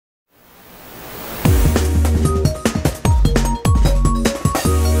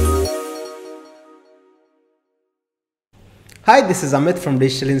Hi, this is Amit from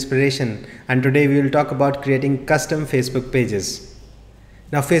Digital Inspiration, and today we will talk about creating custom Facebook pages.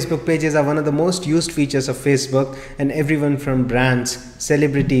 Now, Facebook pages are one of the most used features of Facebook, and everyone from brands,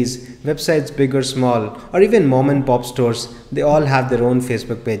 celebrities, websites big or small, or even mom and pop stores, they all have their own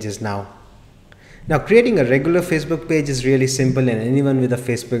Facebook pages now. Now, creating a regular Facebook page is really simple, and anyone with a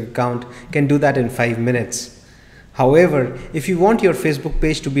Facebook account can do that in 5 minutes. However, if you want your Facebook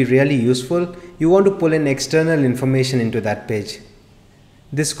page to be really useful, you want to pull in external information into that page.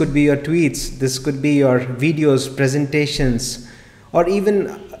 This could be your tweets, this could be your videos, presentations, or even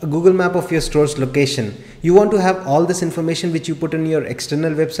a Google map of your store's location. You want to have all this information which you put on your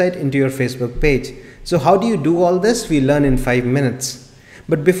external website into your Facebook page. So how do you do all this? We learn in 5 minutes.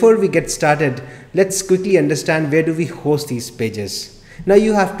 But before we get started, let's quickly understand where do we host these pages. Now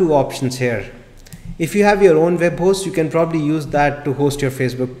you have two options here. If you have your own web host, you can probably use that to host your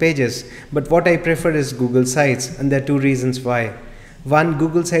Facebook pages. But what I prefer is Google Sites, and there are two reasons why. One,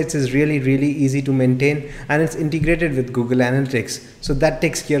 Google Sites is really easy to maintain, and it's integrated with Google Analytics, so that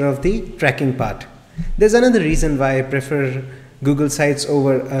takes care of the tracking part. There's another reason why I prefer Google Sites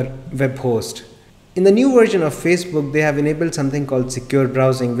over a web host. In the new version of Facebook, they have enabled something called secure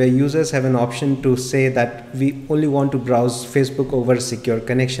browsing, where users have an option to say that we only want to browse Facebook over a secure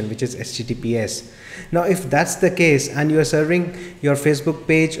connection, which is HTTPS. Now, if that's the case and you are serving your Facebook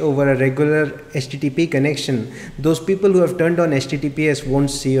page over a regular HTTP connection, those people who have turned on HTTPS won't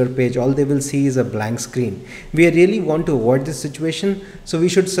see your page. All they will see is a blank screen. We really want to avoid this situation, so we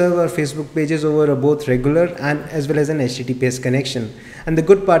should serve our Facebook pages over a both regular and as well as an HTTPS connection. And the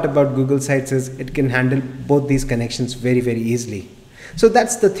good part about Google Sites is it can handle both these connections very easily. So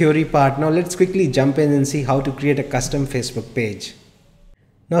that's the theory part. Now let's quickly jump in and see how to create a custom Facebook page.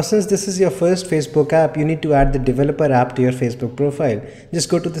 Now, since this is your first Facebook app, you need to add the developer app to your Facebook profile. Just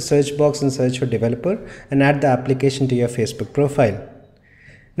go to the search box and search for developer and add the application to your Facebook profile.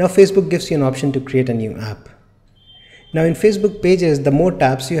 Now Facebook gives you an option to create a new app. Now in Facebook pages, the more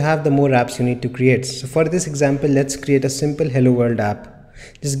tabs you have, the more apps you need to create. So for this example, let's create a simple Hello World app.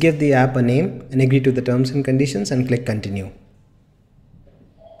 Just give the app a name and agree to the terms and conditions and click continue.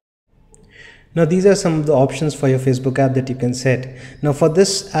 Now these are some of the options for your Facebook app that you can set. Now for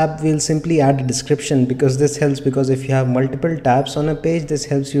this app, we'll simply add a description because this helps, because if you have multiple tabs on a page, this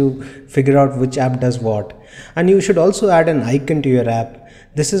helps you figure out which app does what. And you should also add an icon to your app.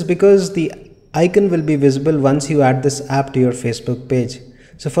 This is because the icon will be visible once you add this app to your Facebook page.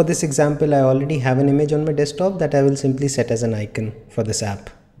 So for this example, I already have an image on my desktop that I will simply set as an icon for this app.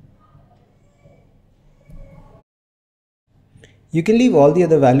 You can leave all the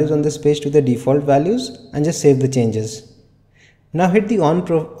other values on this page to the default values and just save the changes. Now hit the on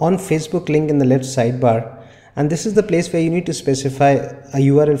Facebook link in the left sidebar, and this is the place where you need to specify a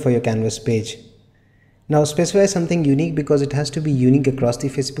URL for your Canvas page. Now specify something unique because it has to be unique across the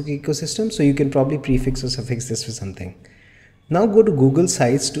Facebook ecosystem, so you can probably prefix or suffix this with something. Now go to Google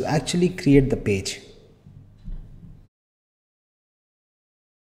Sites to actually create the page.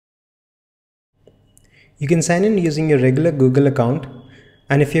 You can sign in using your regular Google account,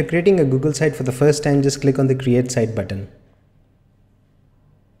 and if you're creating a Google site for the first time, just click on the Create Site button.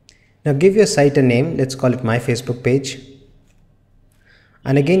 Now give your site a name, let's call it My Facebook Page.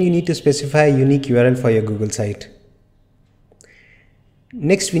 And again, you need to specify a unique URL for your Google site.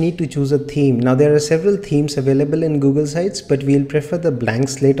 Next, we need to choose a theme. Now there are several themes available in Google Sites, but we'll prefer the blank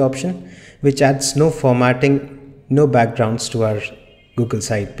slate option, which adds no formatting, no backgrounds to our Google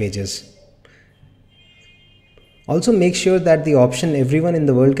site pages. Also make sure that the option everyone in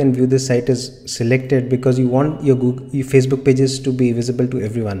the world can view this site is selected, because you want your Facebook pages to be visible to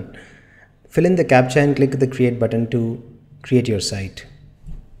everyone. Fill in the CAPTCHA and click the Create button to create your site.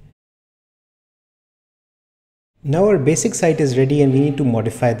 Now our basic site is ready and we need to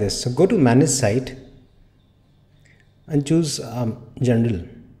modify this. So go to Manage Site and choose General.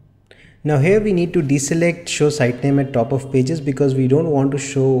 Now here we need to deselect Show Site Name at top of pages, because we don't want to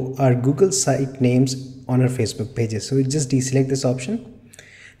show our Google site names on our Facebook pages. So we just deselect this option.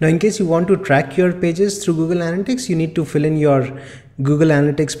 Now in case you want to track your pages through Google Analytics, you need to fill in your Google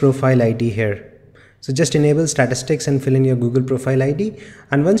Analytics profile ID here. So just enable statistics and fill in your Google profile ID.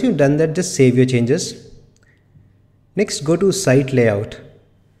 And once you've done that, just save your changes. Next, go to Site Layout.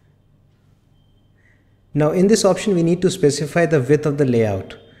 Now in this option, we need to specify the width of the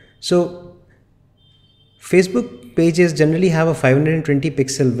layout. So Facebook pages generally have a 520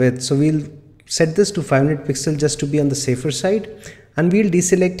 pixel width. So we'll set this to 500 pixel just to be on the safer side. And we'll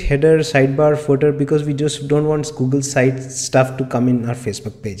deselect header, sidebar, footer, because we just don't want Google site stuff to come in our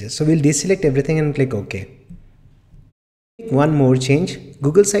Facebook pages. So we'll deselect everything and click OK. One more change.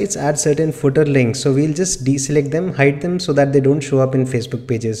 Google Sites add certain footer links, so we'll just deselect them, hide them so that they don't show up in Facebook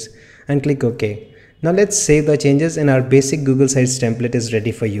pages, and click OK. Now let's save the changes and our basic Google Sites template is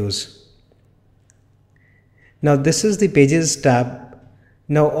ready for use. Now this is the Pages tab.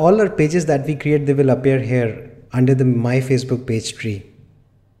 Now all our pages that we create, they will appear here under the My Facebook page tree.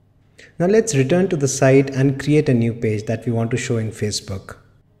 Now let's return to the site and create a new page that we want to show in Facebook.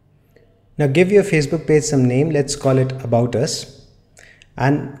 Now give your Facebook page some name, let's call it About Us,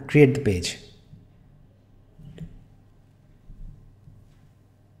 and create the page.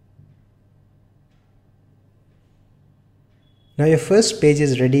 Now your first page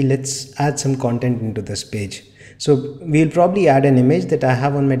is ready, let's add some content into this page. So we'll probably add an image that I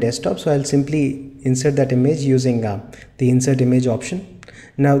have on my desktop, so I'll simply insert that image using the insert image option.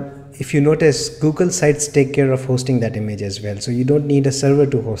 Now if you notice, Google Sites take care of hosting that image as well, so you don't need a server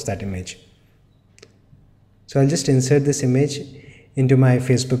to host that image. So I'll just insert this image into my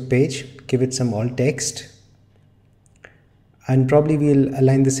Facebook page, give it some alt text, and probably we'll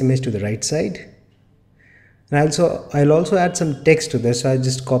align this image to the right side. And I'll also add some text to this, so I'll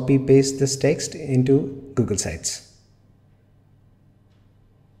just copy paste this text into Google Sites.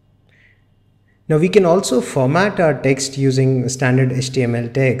 Now we can also format our text using standard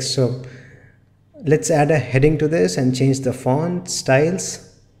HTML text. So let's add a heading to this and change the font, styles,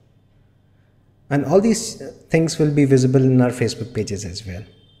 and all these things will be visible in our Facebook pages as well.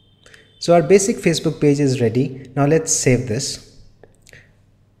 So our basic Facebook page is ready. Now let's save this.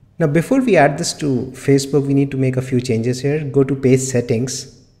 Now before we add this to Facebook, we need to make a few changes here. Go to page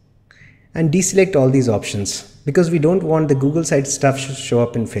settings and deselect all these options because we don't want the Google Sites stuff to show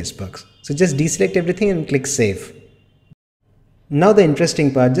up in Facebook. So just deselect everything and click save. Now the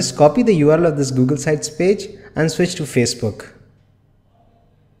interesting part, just copy the URL of this Google Sites page and switch to Facebook.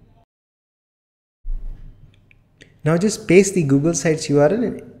 Now just paste the Google Sites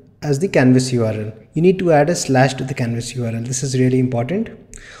URL as the canvas URL. You need to add a slash to the canvas URL. This is really important.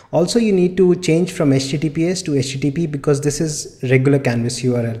 Also, you need to change from HTTPS to HTTP because this is regular canvas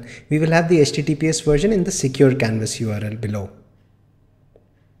URL. We will have the HTTPS version in the secure canvas URL below.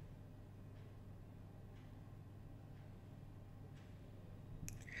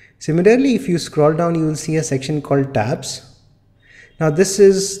 Similarly, if you scroll down, you will see a section called tabs. Now this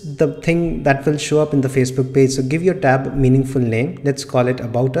is the thing that will show up in the Facebook page. So give your tab a meaningful name. Let's call it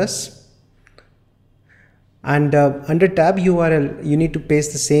About Us. And under tab URL, you need to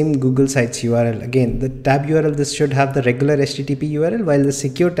paste the same Google Sites URL. Again, the tab URL, this should have the regular HTTP URL, while the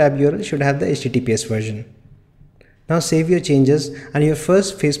secure tab URL should have the HTTPS version. Now save your changes and your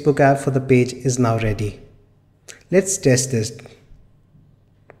first Facebook app for the page is now ready. Let's test this.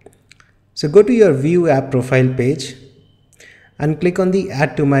 So go to your View App Profile page and click on the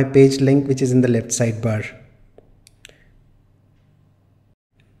Add to My Page link, which is in the left sidebar.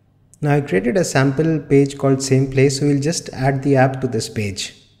 Now I created a sample page called Same Place, so we'll just add the app to this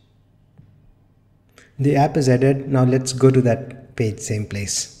page. The app is added. Now let's go to that page, Same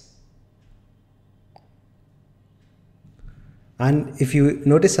Place. And if you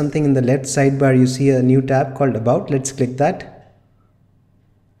notice something in the left sidebar, you see a new tab called About. Let's click that.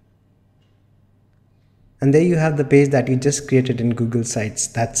 And there you have the page that you just created in Google Sites.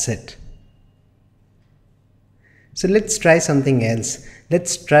 That's it. So let's try something else.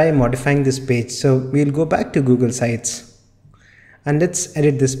 Let's try modifying this page. So we'll go back to Google Sites and let's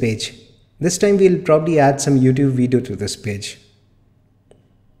edit this page. This time we'll probably add some YouTube video to this page.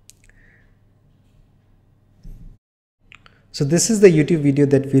 So this is the YouTube video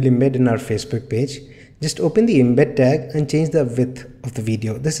that we'll embed in our Facebook page. Just open the embed tag and change the width of the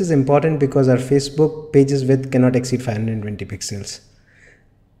video. This is important because our Facebook page's width cannot exceed 520 pixels.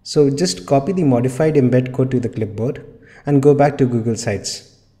 So just copy the modified embed code to the clipboard and go back to Google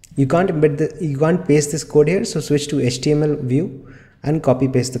Sites. You can't paste this code here, so switch to HTML view and copy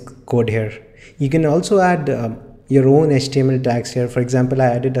paste the code here. You can also add your own HTML tags here. For example, I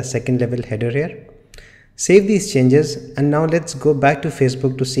added a second level header here. Save these changes and now let's go back to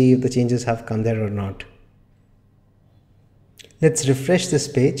Facebook to see if the changes have come there or not. Let's refresh this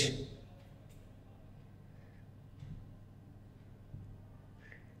page.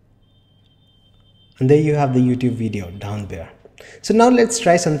 And there you have the YouTube video down there. So now let's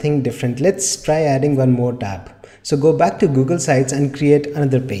try something different. Let's try adding one more tab. So go back to Google Sites and create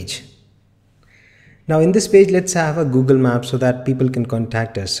another page. Now in this page, let's have a Google map so that people can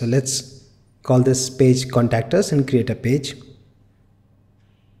contact us. So let's call this page Contact Us and create a page.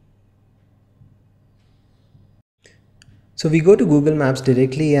 So we go to Google Maps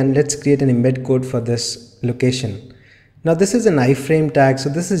directly and let's create an embed code for this location. Now this is an iframe tag, so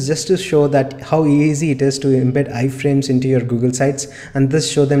this is just to show that how easy it is to embed iframes into your Google sites and thus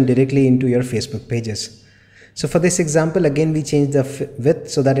show them directly into your Facebook pages. So for this example, again we change the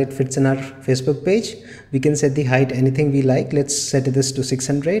width so that it fits in our Facebook page. We can set the height anything we like. Let's set this to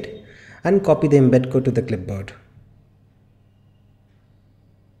 600 and copy the embed code to the clipboard.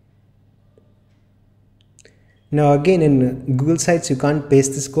 Now again in Google Sites you can't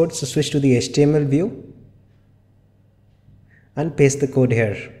paste this code, so switch to the HTML view and paste the code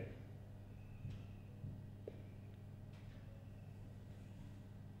here.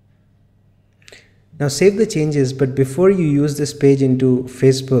 Now save the changes, but before you use this page into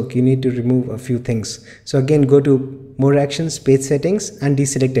Facebook, you need to remove a few things. So again, go to More Actions, Page Settings and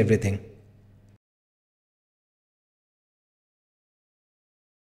deselect everything.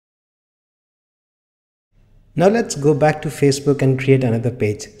 Now let's go back to Facebook and create another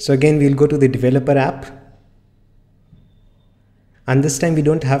page. So again, we'll go to the developer app. And this time we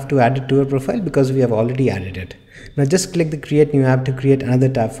don't have to add it to our profile because we have already added it. Now just click the create new app to create another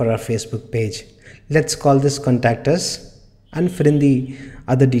tab for our Facebook page. Let's call this Contact Us and fill in the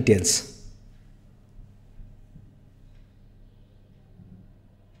other details.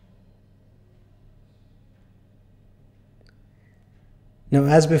 Now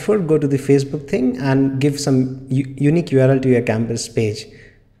as before, go to the Facebook thing and give some unique URL to your Canvas page.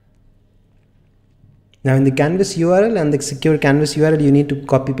 Now in the Canvas URL and the secure Canvas URL, you need to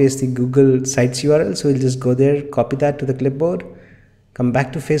copy paste the Google Sites URL. So we'll just go there, copy that to the clipboard, come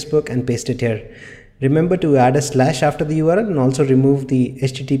back to Facebook and paste it here. Remember to add a slash after the URL and also remove the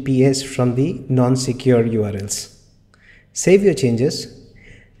HTTPS from the non-secure URLs. Save your changes.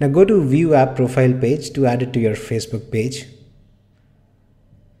 Now go to View App Profile page to add it to your Facebook page.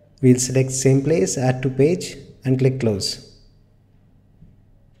 We'll select same place, add to page and click close.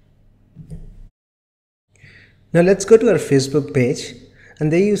 Now let's go to our Facebook page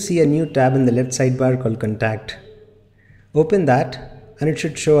and there you see a new tab in the left sidebar called Contact. Open that and it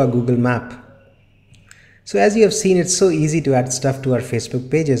should show a Google map. So as you have seen, it's so easy to add stuff to our Facebook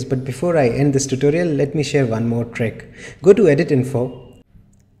pages, but before I end this tutorial, let me share one more trick. Go to Edit Info.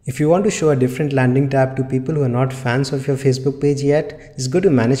 If you want to show a different landing tab to people who are not fans of your Facebook page yet, just go to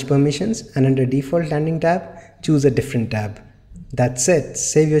Manage Permissions and under Default Landing tab, choose a different tab. That's it.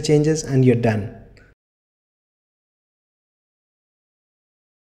 Save your changes and you're done.